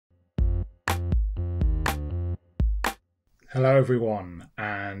Hello everyone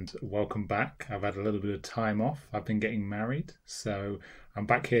and welcome back. I've had a little bit of time off. I've been getting married, so I'm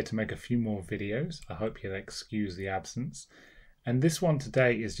back here to make a few more videos. I hope you'll excuse the absence. And this one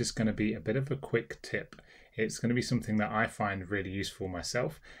today is just going to be a bit of a quick tip. It's going to be something that I find really useful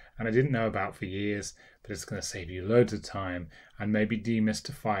myself and I didn't know about for years, but it's going to save you loads of time and maybe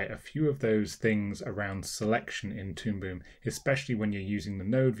demystify a few of those things around selection in Toon Boom, especially when you're using the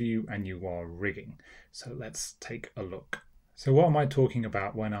node view and you are rigging. So let's take a look. So what am I talking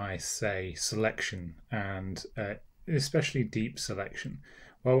about when I say selection and especially deep selection?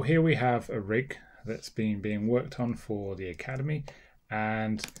 Well, here we have a rig that's been being worked on for the Academy,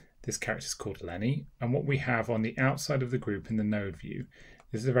 and this character is called Lenny. And what we have on the outside of the group in the node view,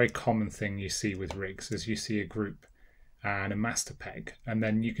 this is a very common thing you see with rigs, is you see a group and a master peg, and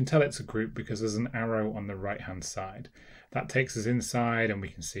then you can tell it's a group because there's an arrow on the right hand side. That takes us inside and we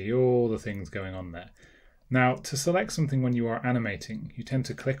can see all the things going on there. Now, to select something when you are animating, you tend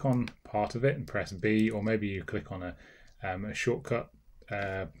to click on part of it and press B, or maybe you click on a shortcut,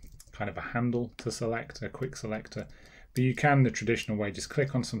 kind of a handle to select, a quick selector. But you can, the traditional way, just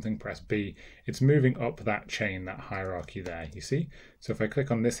click on something, press B. It's moving up that chain, that hierarchy there, you see? So if I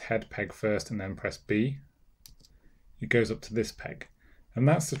click on this head peg first and then press B, it goes up to this peg. And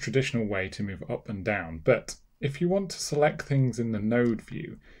that's the traditional way to move up and down. But if you want to select things in the node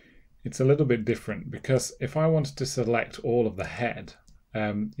view, it's a little bit different, because if I wanted to select all of the head,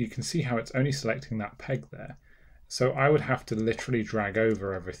 you can see how it's only selecting that peg there. So I would have to literally drag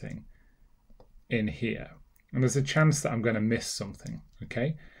over everything in here. And there's a chance that I'm going to miss something,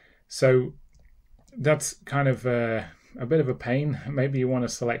 okay? So that's kind of a bit of a pain. Maybe you want to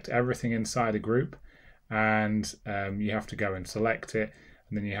select everything inside a group and you have to go and select it,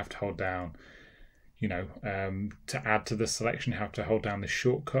 and then you have to hold down, to add to the selection, you have to hold down this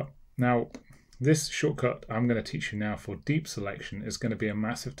shortcut. Now, this shortcut I'm going to teach you now for deep selection is going to be a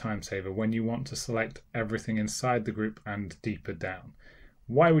massive time saver when you want to select everything inside the group and deeper down.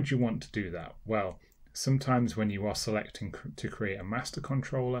 Why would you want to do that? Well, sometimes when you are selecting to create a master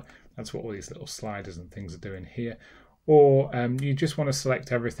controller, that's what all these little sliders and things are doing here, or you just want to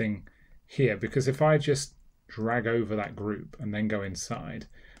select everything here, because if I just drag over that group and then go inside,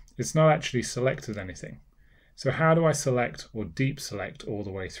 it's not actually selected anything. So how do I select or deep select all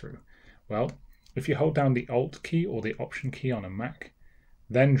the way through? Well, if you hold down the Alt key or the Option key on a Mac,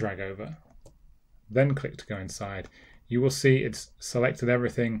 then drag over, then click to go inside, you will see it's selected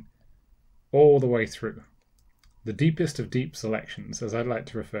everything all the way through. The deepest of deep selections, as I'd like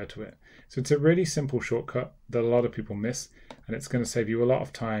to refer to it. So it's a really simple shortcut that a lot of people miss, and it's going to save you a lot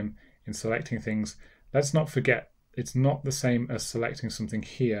of time in selecting things. Let's not forget, it's not the same as selecting something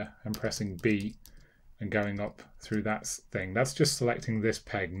here and pressing B and going up through that thing. That's just selecting this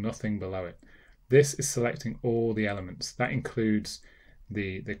peg, nothing below it. This is selecting all the elements. That includes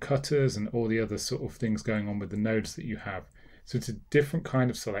the cutters and all the other sort of things going on with the nodes that you have. So it's a different kind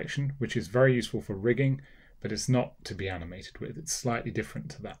of selection, which is very useful for rigging, but it's not to be animated with. It's slightly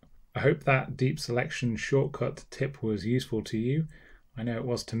different to that. I hope that deep selection shortcut tip was useful to you. I know it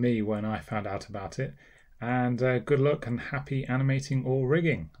was to me when I found out about it. And good luck and happy animating or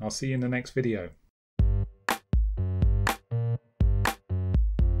rigging. I'll see you in the next video.